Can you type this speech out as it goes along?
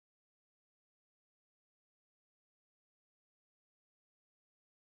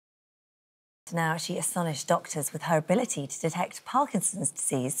first. Now, she astonished doctors with her ability to detect Parkinson's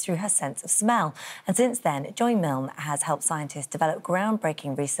disease through her sense of smell. And since then, Joy Milne has helped scientists develop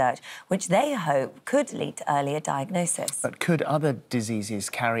groundbreaking research, which they hope could lead to earlier diagnosis. But could other diseases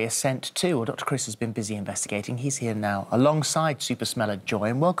carry a scent too? Well, Dr Chris has been busy investigating. He's here now alongside super smeller Joy,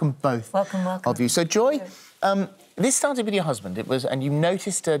 and welcome both of you. So, Joy, this started with your husband, and you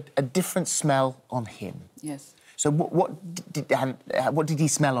noticed a different smell on him. Yes. So what did he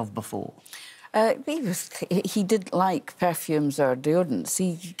smell of before? He didn't like perfumes or deodorants.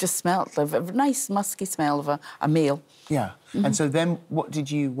 He just smelled of a nice musky smell of a male. Yeah. And so then what did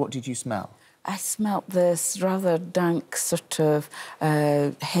you smell? I smelt this rather dank sort of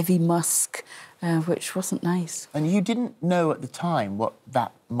heavy musk, which wasn't nice. And you didn't know at the time what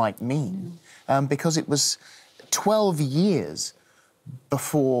that might mean, because it was 12 years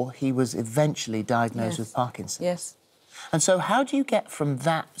before he was eventually diagnosed with Parkinson's. Yes. And so how do you get from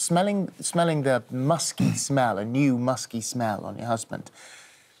that, smelling the musky smell, a new musky smell on your husband,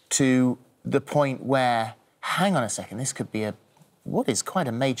 to the point where, hang on a second, this could be what is quite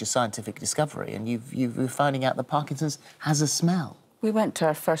a major scientific discovery, and you're finding out that Parkinson's has a smell? We went to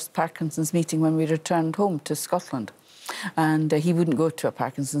our first Parkinson's meeting when we returned home to Scotland. And he wouldn't go to a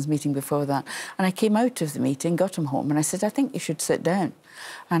Parkinson's meeting before that. And I came out of the meeting, got him home, and I said, I think you should sit down.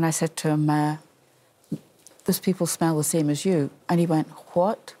 And I said to him, those people smell the same as you. And he went,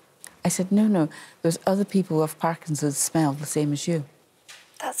 what? I said, no, those other people who have Parkinson's smell the same as you.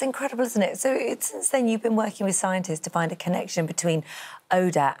 That's incredible, isn't it? So since then you've been working with scientists to find a connection between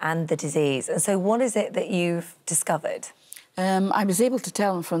odour and the disease. And so what is it that you've discovered? I was able to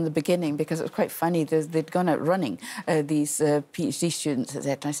tell them from the beginning, because it was quite funny. They'd gone out running, these PhD students,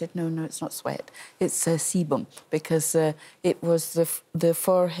 etc. I said, no, it's not sweat. It's sebum, because it was the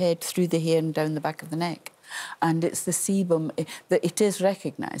forehead through the hair and down the back of the neck. And it's the sebum, that it is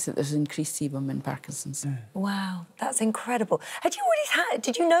recognised that there's increased sebum in Parkinson's. Wow, that's incredible.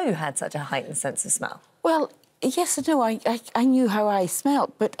 Did you know you had such a heightened sense of smell? Well, yes and no. I knew how I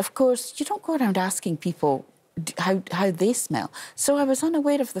smelt, but of course you don't go around asking people how they smell. So I was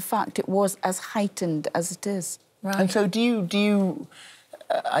unaware of the fact it was as heightened as it is. Right. And so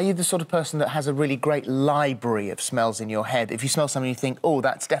are you the sort of person that has a really great library of smells in your head? If you smell something, you think, oh,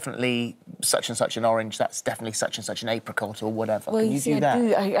 that's definitely such and such an orange, that's definitely such and such an apricot or whatever. Well, Can you do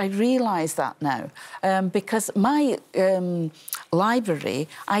that? I realise that now, because my library,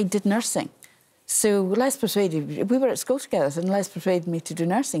 I did nursing. So Les persuaded, we were at school together, and Les persuaded me to do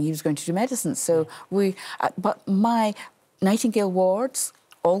nursing. He was going to do medicine. So but my Nightingale wards,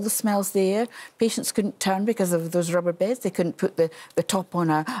 all the smells there, patients couldn't turn because of those rubber beds. They couldn't put the top on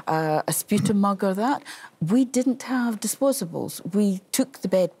a sputum mug or that. We didn't have disposables. We took the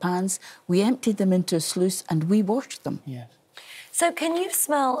bedpans, we emptied them into a sluice, and we washed them. Yes. So can you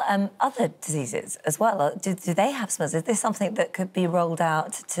smell other diseases as well? Do they have smells? Is this something that could be rolled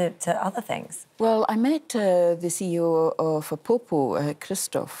out to other things? Well, I met the CEO of Popo,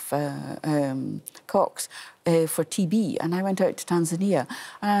 Christoph Cox, for TB, and I went out to Tanzania.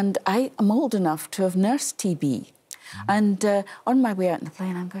 And I am old enough to have nursed TB. And on my way out in the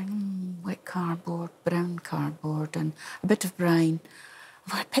plane, I'm going, wet cardboard, brown cardboard, and a bit of brine.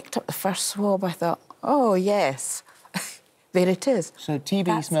 When I picked up the first swab, I thought, oh, yes. There it is. So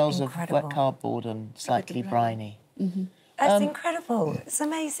TB smells of wet cardboard and slightly briny. That's incredible. It's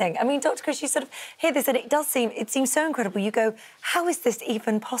amazing. I mean, Dr. Chris, you sort of hear this, and it seems so incredible. You go, how is this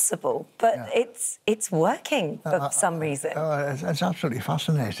even possible? But it's working for some reason. It's absolutely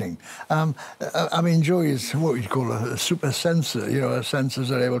fascinating. I mean, Joy is what we call a super sensor. You know, her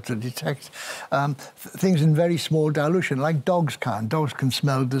sensors are able to detect things in very small dilution, like dogs can. Dogs can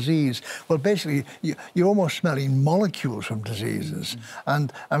smell disease. Well, basically, you're almost smelling molecules from diseases.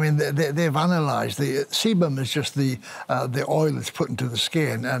 And, I mean, they've analysed. The sebum is just the oil that's put into the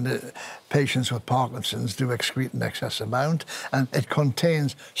skin, and patients with Parkinson's do excrete an excess amount, and it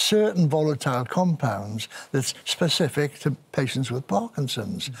contains certain volatile compounds that's specific to patients with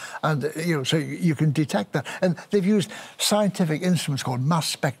Parkinson's. And, you know, so you can detect that. And they've used scientific instruments called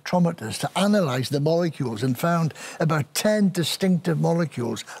mass spectrometers to analyse the molecules and found about 10 distinctive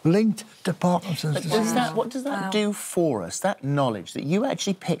molecules linked to Parkinson's disease. What does that do for us, that knowledge that you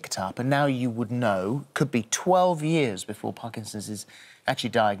actually picked up and now you would know, could be 12 years before Parkinson's is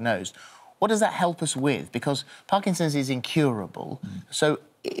actually diagnosed? What does that help us with? Because Parkinson's is incurable. So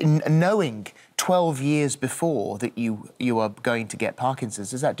knowing 12 years before that you are going to get Parkinson's,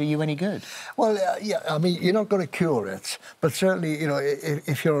 does that do you any good? Well, yeah, I mean, you're not going to cure it, but certainly, you know,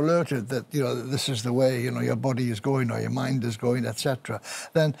 if you're alerted that, you know, this is the way, you know, your body is going or your mind is going, etc.,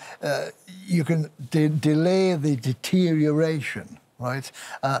 then you can delay the deterioration right?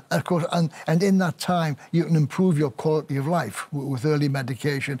 Of course, and in that time, you can improve your quality of life with early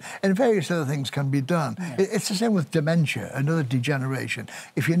medication, and various other things can be done. Yeah. It's the same with dementia, another degeneration.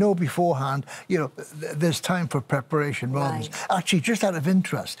 If you know beforehand, you know, there's time for preparation rather than... Actually, just out of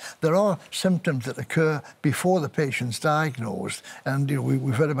interest, there are symptoms that occur before the patient's diagnosed, and, you know,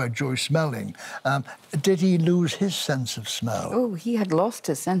 we've heard about Joy smelling. Did he lose his sense of smell? Oh, he had lost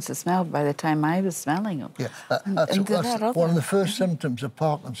his sense of smell by the time I was smelling him. Yeah, that's one of the first symptoms of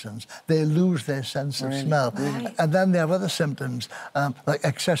Parkinson's. They lose their sense of smell. Right. And then they have other symptoms, like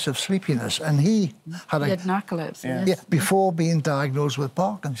excessive sleepiness. And he had narcolepsy. Yes. Yeah, before being diagnosed with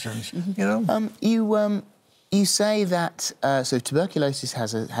Parkinson's, you know? You say that, so tuberculosis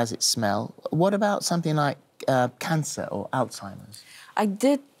has its smell. What about something like cancer or Alzheimer's? I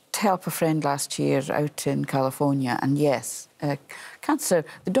did help a friend last year out in California, and yes, cancer,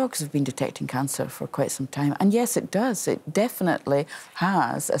 the dogs have been detecting cancer for quite some time, and yes, it does. It definitely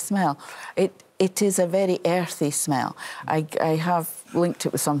has a smell. It is a very earthy smell. I have linked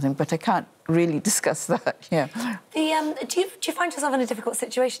it with something, but I can't really discuss that, yeah. Do you find yourself in a difficult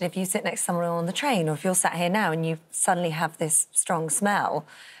situation if you sit next to someone on the train, or if you're sat here now and you suddenly have this strong smell?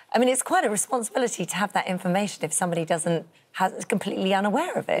 I mean, it's quite a responsibility to have that information if somebody is completely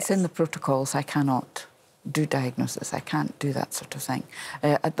unaware of it. It's in the protocols. I cannot do diagnosis. I can't do that sort of thing.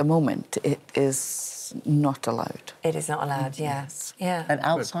 At the moment, it is not allowed. It is not allowed, yes. Yeah. And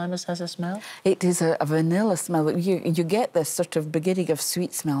Alzheimer's has a smell? It is a vanilla smell. You get this sort of beginning of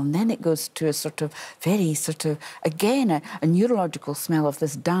sweet smell, and then it goes to a sort of very sort of, again, a neurological smell of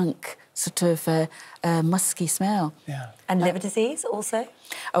this dank, sort of musky smell. Yeah. And liver disease also?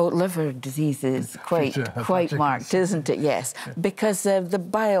 Oh, liver disease is quite marked, isn't it? Yes, because the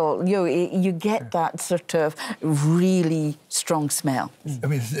bile, you get that sort of really strong smell. I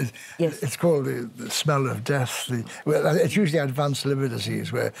mean, it's called the smell of death. It's usually advanced liver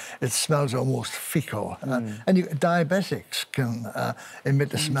disease where it smells almost fecal. And diabetics can emit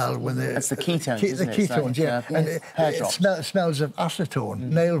the smell when they... That's the ketones, isn't it? The ketones, like, yeah. And it smells of acetone,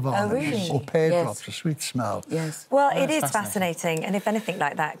 nail varnish, or pear drops, a sweet smell. Yes. Well, it is fascinating, and if anything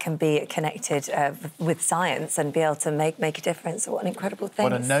like that can be connected with science and be able to make a difference, what an incredible thing.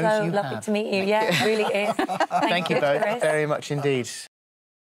 What a nose so you lovely have. to meet you. Yeah, it really is. Thank you both very much indeed.